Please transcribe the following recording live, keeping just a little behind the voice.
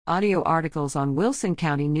Audio articles on Wilson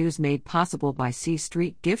County News made possible by C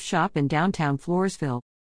Street Gift Shop in downtown Floresville.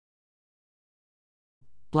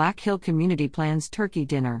 Black Hill Community plans turkey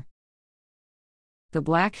dinner. The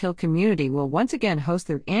Black Hill community will once again host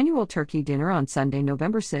their annual turkey dinner on Sunday,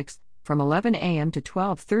 November 6, from 11 a.m. to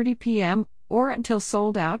 12:30 p.m. or until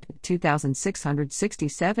sold out.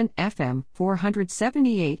 2667 FM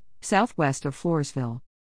 478, southwest of Floresville.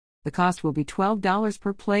 The cost will be $12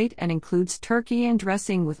 per plate and includes turkey and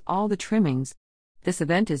dressing with all the trimmings. This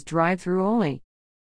event is drive-through only.